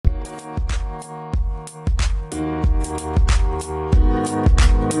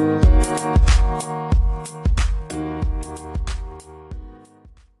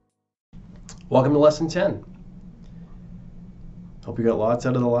Welcome to lesson 10. Hope you got lots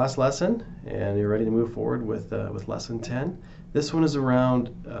out of the last lesson and you're ready to move forward with lesson 10. This one is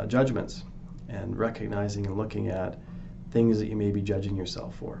around judgments and recognizing and looking at things that you may be judging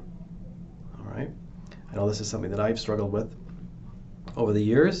yourself for. All right. I know this is something that I've struggled with over the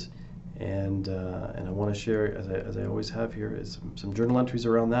years, and I want to share, as I always have here, is some journal entries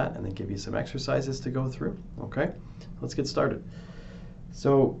around that, and then give you some exercises to go through. Okay, let's get started.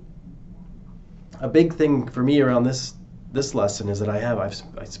 So a big thing for me around this lesson is that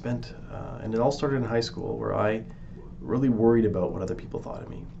I spent and it all started in high school, where I really worried about what other people thought of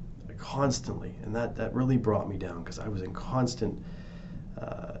me constantly, and that really brought me down, because I was in constant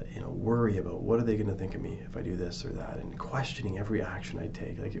worry about what are they going to think of me if I do this or that, and questioning every action I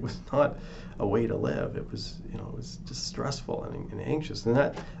take. Like, it was not a way to live. It was it was just stressful and anxious, and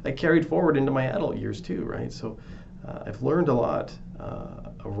that carried forward into my adult years too, right? So I've learned a lot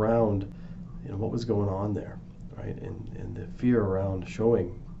around what was going on there, right, and the fear around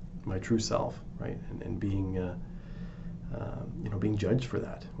showing my true self, right, and being being judged for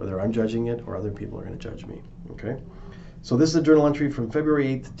that, whether I'm judging it or other people are going to judge me. Okay, so this is a journal entry from February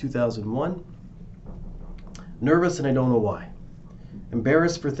 8th, 2001. Nervous and I don't know why.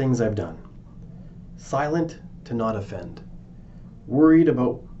 Embarrassed for things I've done. Silent to not offend. Worried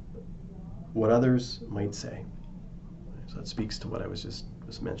about what others might say. So that speaks to what I was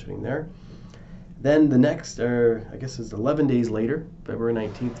mentioning there. Then the next, I guess it's 11 days later, February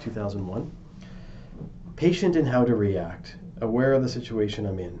 19th, 2001. Patient in how to react. Aware of the situation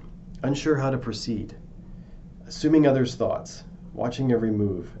I'm in. Unsure how to proceed. Assuming others' thoughts. Watching every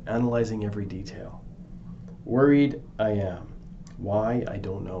move. Analyzing every detail. Worried I am. Why, I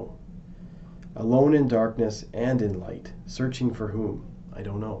don't know. Alone in darkness and in light. Searching for whom, I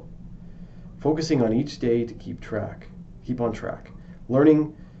don't know. Focusing on each day to keep on track.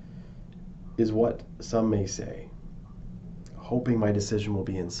 Learning is what some may say. Hoping my decision will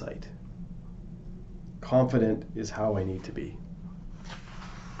be in sight. Confident is how I need to be.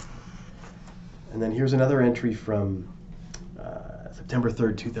 And then here's another entry from September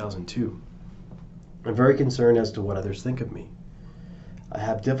 3rd, 2002. I'm very concerned as to what others think of me. I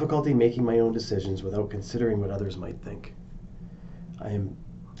have difficulty making my own decisions without considering what others might think. I am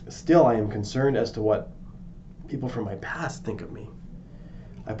concerned as to what people from my past think of me.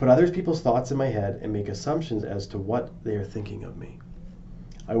 I put other people's thoughts in my head and make assumptions as to what they are thinking of me.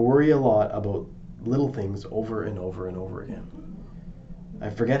 I worry a lot about little things over and over and over again.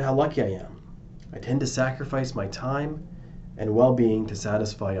 I forget how lucky I am. I tend to sacrifice my time and well-being to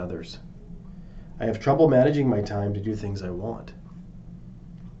satisfy others. I have trouble managing my time to do things I want.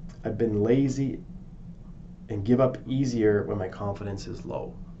 I've been lazy and give up easier when my confidence is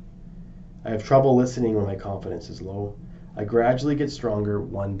low. I have trouble listening when my confidence is low. I gradually get stronger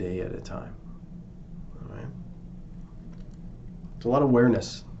one day at a time. All right. There's a lot of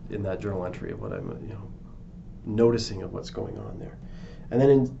awareness in that journal entry of what I'm, noticing of what's going on there. And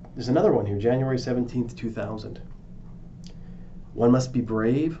then there's another one here, January 17th, 2000. One must be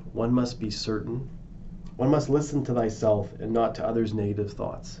brave, one must be certain, one must listen to thyself and not to others' negative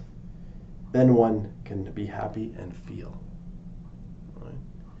thoughts. Then one can be happy and feel. All right.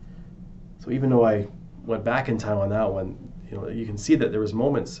 So even though I went back in time on that one, you can see that there was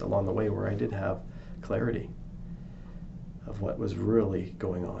moments along the way where I did have clarity of what was really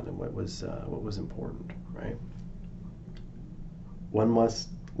going on and what was important, right? One must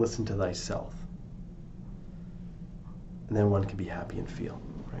listen to thyself, and then one can be happy and feel,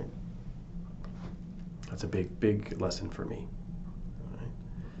 right? That's a big lesson for me,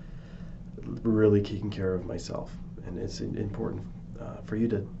 right? Really taking care of myself, and it's important for you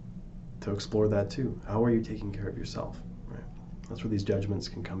to explore that too. How are you taking care of yourself, right? That's where these judgments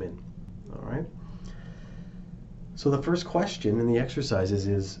can come in, all right? So the first question in the exercises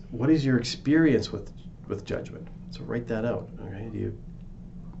is, what is your experience with judgment? So write that out, okay?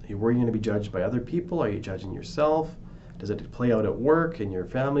 Are you worrying to be judged by other people? Are you judging yourself? Does it play out at work, in your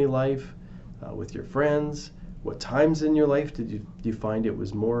family life, with your friends? What times in your life do you find it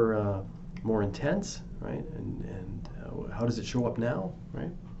was more intense, right? And how does it show up now,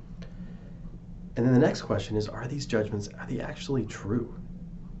 right? And then the next question is, are these judgments, are they actually true,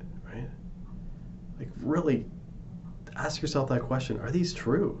 right? Like, really ask yourself that question. Are these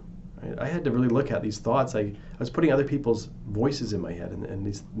true? Right? I had to really look at these thoughts. I was putting other people's voices in my head and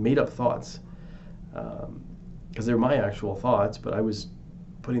these made up thoughts, because they're my actual thoughts, but I was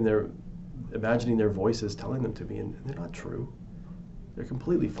imagining their voices telling them to me, and they're not true. They're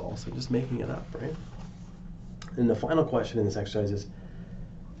completely false. I'm just making it up, right? And the final question in this exercise is,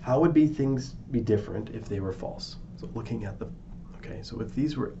 how would things be different if they were false? So looking at Okay, so if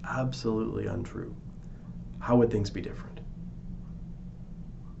these were absolutely untrue, how would things be different?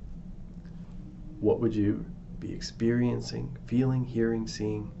 What would you be experiencing, feeling, hearing,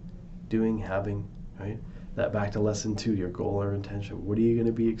 seeing, doing, having, right? That back to lesson 2, your goal or intention. What are you going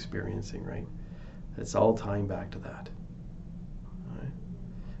to be experiencing, right? It's all tying back to that. All right.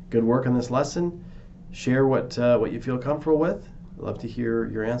 Good work on this lesson. Share what you feel comfortable with. I'd love to hear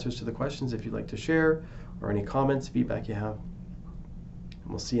your answers to the questions if you'd like to share, or any comments, feedback you have. And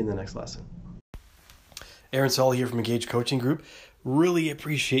we'll see you in the next lesson. Aaron Saul here from Engage Coaching Group. Really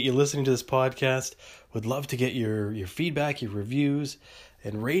appreciate you listening to this podcast. Would love to get your feedback, your reviews,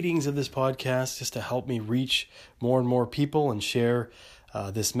 and ratings of this podcast just to help me reach more and more people and share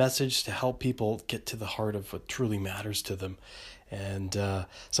this message to help people get to the heart of what truly matters to them. And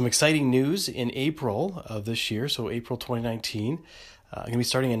some exciting news in April of this year, so April 2019, I'm going to be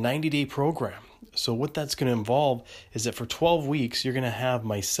starting a 90-day program. So what that's going to involve is that for 12 weeks, you're going to have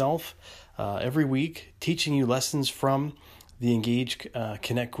myself every week teaching you lessons from the Engage,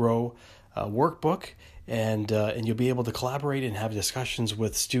 Connect, Grow workbook, and you'll be able to collaborate and have discussions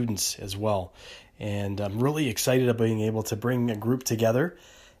with students as well. And I'm really excited about being able to bring a group together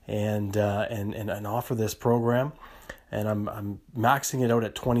and offer this program. And I'm maxing it out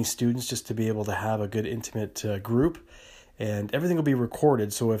at 20 students just to be able to have a good intimate group. And everything will be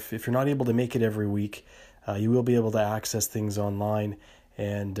recorded, so if you're not able to make it every week, you will be able to access things online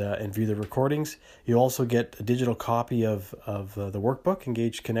and view the recordings. You'll also get a digital copy of the workbook,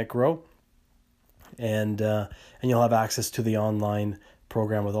 Engage, Connect, Grow, and you'll have access to the online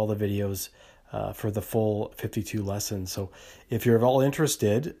program with all the videos for the full 52 lessons. So if you're at all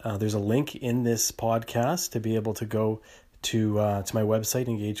interested, there's a link in this podcast to be able to go to my website,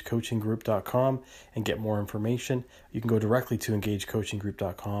 engagecoachinggroup.com, and get more information. You can go directly to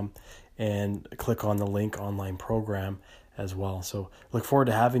engagecoachinggroup.com and click on the link online program as well. So look forward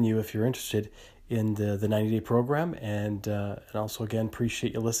to having you if you're interested in the 90-day program, and also again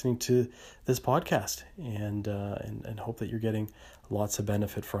appreciate you listening to this podcast, and hope that you're getting lots of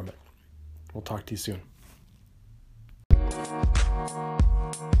benefit from it. We'll talk to you soon.